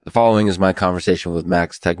The following is my conversation with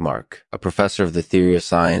Max Tegmark, a professor of the theory of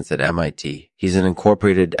science at MIT. He's an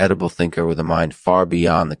incorporated edible thinker with a mind far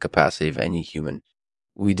beyond the capacity of any human.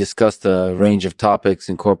 We discussed a range of topics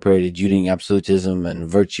incorporated using absolutism and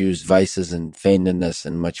virtues, vices, and feignedness,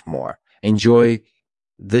 and much more. Enjoy.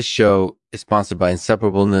 This show is sponsored by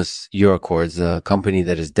Inseparableness Eurochords, a company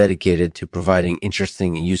that is dedicated to providing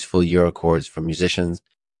interesting and useful Eurochords for musicians.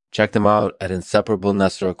 Check them out at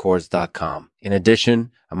inseparablenessrecords.com. In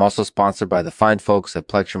addition, I'm also sponsored by the fine folks at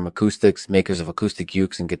Plectrum Acoustics, makers of acoustic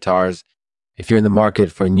ukes and guitars. If you're in the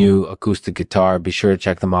market for a new acoustic guitar, be sure to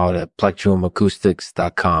check them out at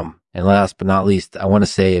plectrumacoustics.com. And last but not least, I want to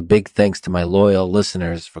say a big thanks to my loyal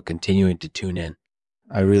listeners for continuing to tune in.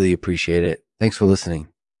 I really appreciate it. Thanks for listening.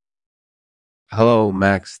 Hello,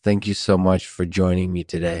 Max. Thank you so much for joining me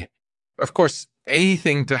today. Of course,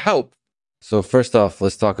 anything to help. So first off,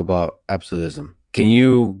 let's talk about absolutism. Can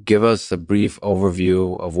you give us a brief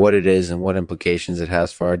overview of what it is and what implications it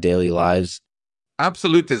has for our daily lives?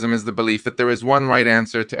 Absolutism is the belief that there is one right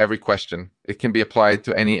answer to every question. It can be applied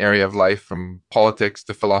to any area of life, from politics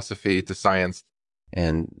to philosophy to science.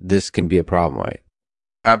 And this can be a problem, right?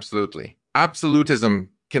 Absolutely. Absolutism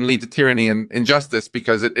can lead to tyranny and injustice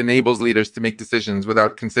because it enables leaders to make decisions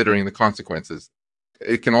without considering the consequences.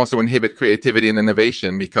 It can also inhibit creativity and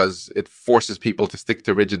innovation because it forces people to stick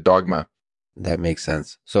to rigid dogma. That makes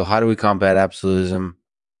sense. So how do we combat absolutism?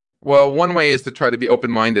 Well, one way is to try to be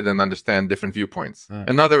open-minded and understand different viewpoints.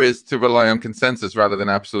 Another is to rely on consensus rather than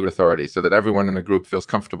absolute authority so that everyone in the group feels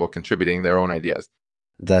comfortable contributing their own ideas.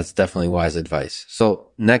 That's definitely wise advice. So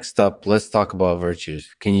next up, let's talk about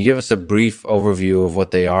virtues. Can you give us a brief overview of what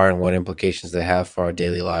they are and what implications they have for our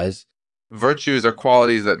daily lives? Virtues are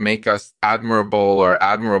qualities that make us admirable or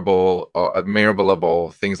admirable,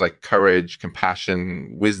 things like courage,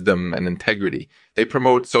 compassion, wisdom, and integrity. They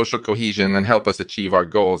promote social cohesion and help us achieve our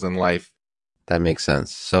goals in life. That makes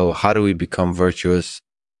sense. So how do we become virtuous?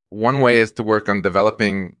 One way is to work on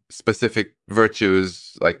developing specific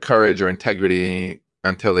virtues like courage or integrity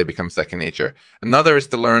until they become second nature. Another is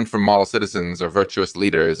to learn from model citizens or virtuous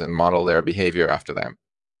leaders and model their behavior after them.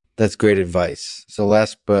 That's great advice. So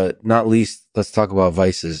last but not least, let's talk about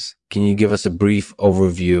vices. Can you give us a brief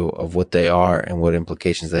overview of what they are and what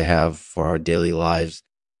implications they have for our daily lives?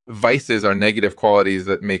 Vices are negative qualities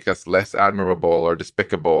that make us less admirable or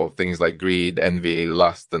despicable, things like greed, envy,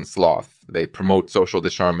 lust, and sloth. They promote social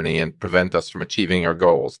disharmony and prevent us from achieving our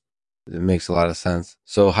goals. It makes a lot of sense.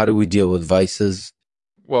 So how do we deal with vices?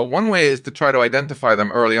 Well, one way is to try to identify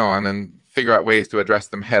them early on and figure out ways to address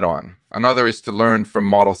them head on. Another is to learn from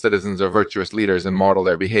model citizens or virtuous leaders and model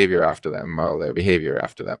their behavior after them.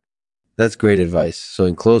 That's great advice. So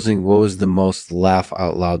in closing, what was the most laugh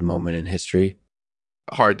out loud moment in history?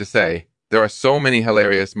 Hard to say. There are so many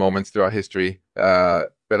hilarious moments throughout history.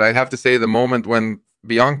 But I'd have to say the moment when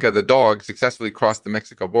Bianca, the dog, successfully crossed the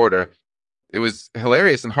Mexico border, it was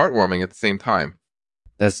hilarious and heartwarming at the same time.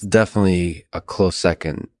 That's definitely a close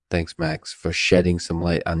second. Thanks, Max, for shedding some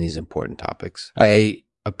light on these important topics. I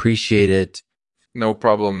appreciate it. No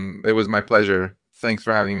problem. It was my pleasure. Thanks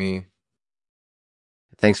for having me.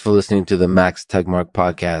 Thanks for listening to the Max Tegmark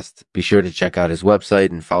podcast. Be sure to check out his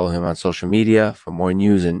website and follow him on social media for more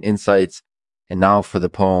news and insights. And now for the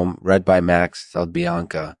poem read by Max, called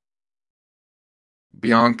Bianca.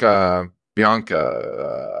 Bianca,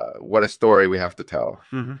 what a story we have to tell.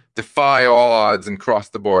 Defy all odds and cross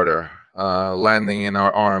the border. Landing in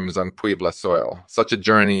our arms on Puebla soil. Such a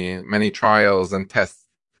journey, many trials and tests.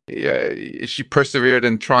 She persevered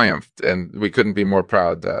and triumphed, and we couldn't be more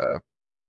proud.